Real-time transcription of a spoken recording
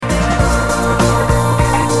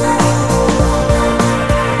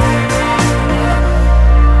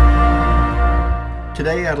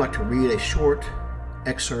I'd like to read a short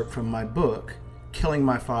excerpt from my book, Killing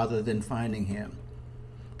My Father, Then Finding Him.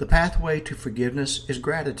 The pathway to forgiveness is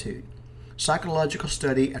gratitude. Psychological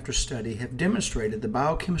study after study have demonstrated the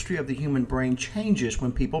biochemistry of the human brain changes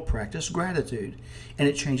when people practice gratitude, and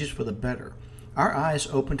it changes for the better. Our eyes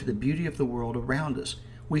open to the beauty of the world around us.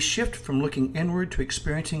 We shift from looking inward to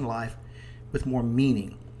experiencing life with more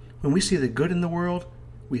meaning. When we see the good in the world,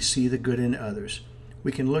 we see the good in others.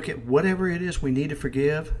 We can look at whatever it is we need to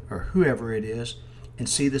forgive, or whoever it is, and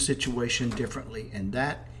see the situation differently, and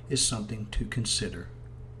that is something to consider.